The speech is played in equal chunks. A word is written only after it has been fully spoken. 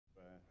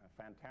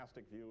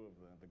fantastic view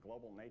of the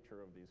global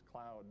nature of these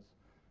clouds,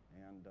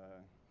 and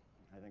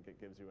I think it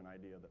gives you an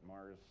idea that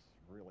Mars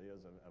really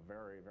is a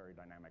very, very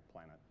dynamic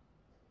planet.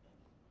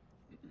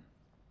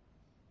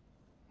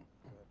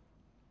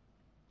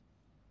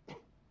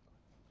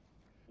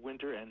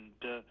 Winter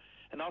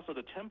and also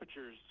the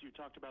temperatures, you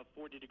talked about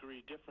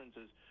 40-degree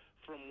differences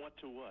from what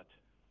to what?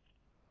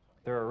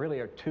 There really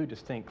are two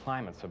distinct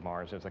climates of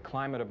Mars. There's a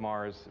climate of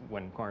Mars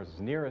when Mars is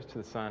nearest to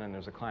the Sun, and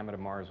there's a climate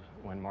of Mars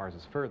when Mars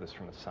is furthest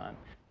from the Sun.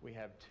 We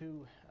have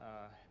two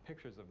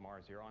pictures of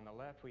Mars here. On the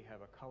left, we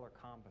have a color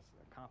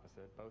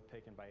composite, both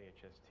taken by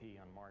HST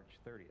on March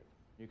 30th.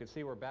 You can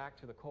see we're back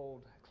to the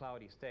cold,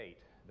 cloudy state.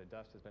 The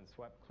dust has been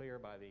swept clear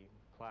by the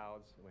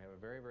clouds. We have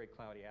a very, very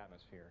cloudy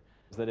atmosphere.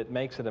 That it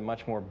makes it a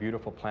much more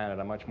beautiful planet,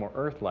 a much more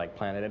Earth-like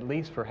planet. At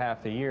least for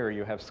half the year,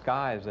 you have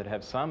skies that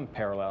have some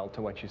parallel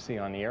to what you see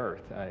on the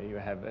Earth. You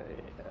have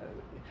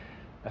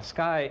a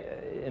sky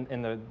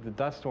in the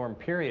dust storm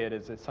period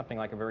is something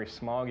like a very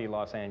smoggy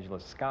Los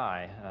Angeles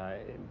sky.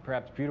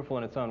 Perhaps beautiful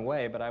in its own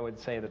way, but I would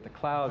say that the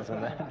clouds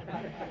and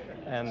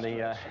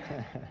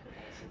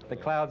the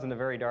clouds in the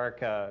very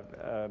dark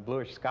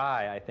bluish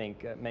sky, I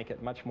think, make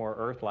it much more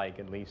Earth-like,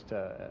 at least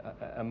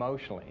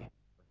emotionally.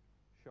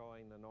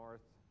 Showing the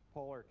north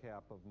polar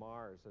cap of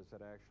Mars as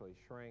it actually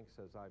shrinks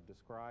as I've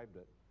described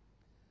it.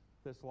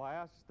 This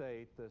last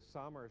state, this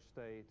summer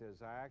state,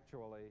 is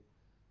actually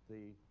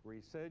the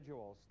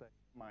residual state.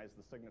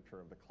 The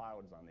signature of the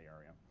clouds on the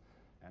area.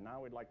 And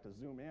now we'd like to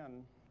zoom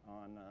in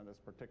on this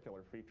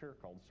particular feature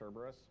called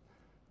Cerberus.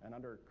 And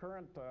under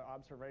current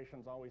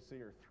observations, all we see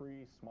are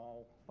three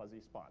small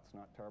fuzzy spots,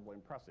 not terribly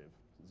impressive.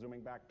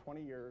 Zooming back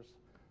 20 years,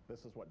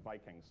 this is what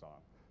Viking saw.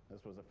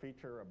 This was a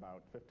feature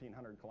about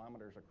 1,500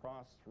 kilometers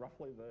across,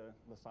 roughly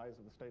the size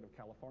of the state of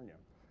California.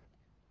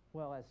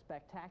 Well, as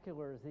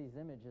spectacular as these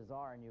images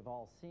are, and you've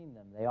all seen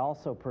them, they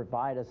also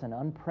provide us an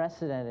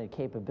unprecedented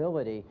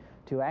capability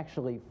to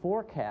actually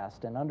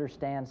forecast and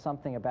understand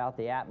something about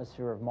the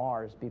atmosphere of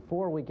Mars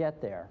before we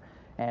get there.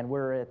 And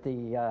we're at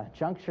the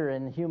juncture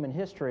in human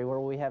history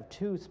where we have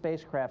two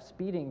spacecraft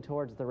speeding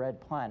towards the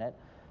red planet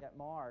at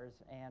Mars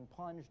and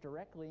plunge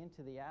directly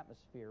into the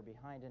atmosphere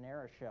behind an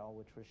aeroshell,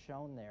 which was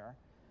shown there.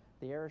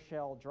 The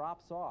aeroshell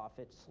drops off.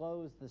 It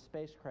slows the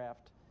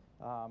spacecraft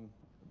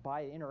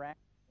by interaction,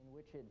 in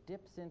which it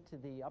dips into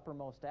the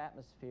uppermost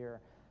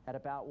atmosphere at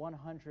about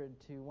 100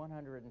 to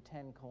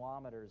 110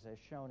 kilometers, as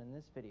shown in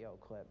this video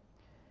clip.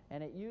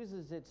 And it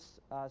uses its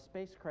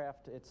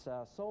spacecraft, its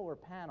solar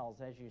panels,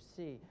 as you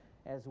see,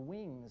 as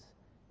wings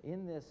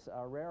in this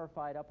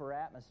rarefied upper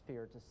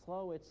atmosphere to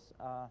slow its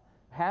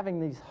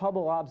having these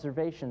Hubble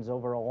observations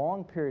over a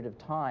long period of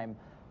time,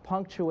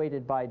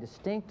 punctuated by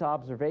distinct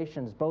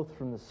observations both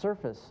from the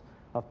surface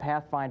of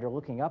Pathfinder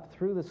looking up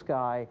through the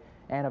sky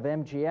and of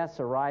MGS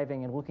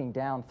arriving and looking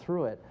down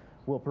through it,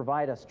 will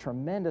provide us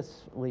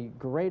tremendously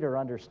greater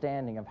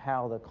understanding of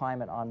how the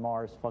climate on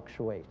Mars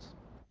fluctuates.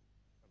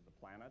 Of the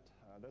planet.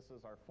 This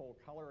is our full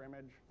color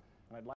image, and I'd like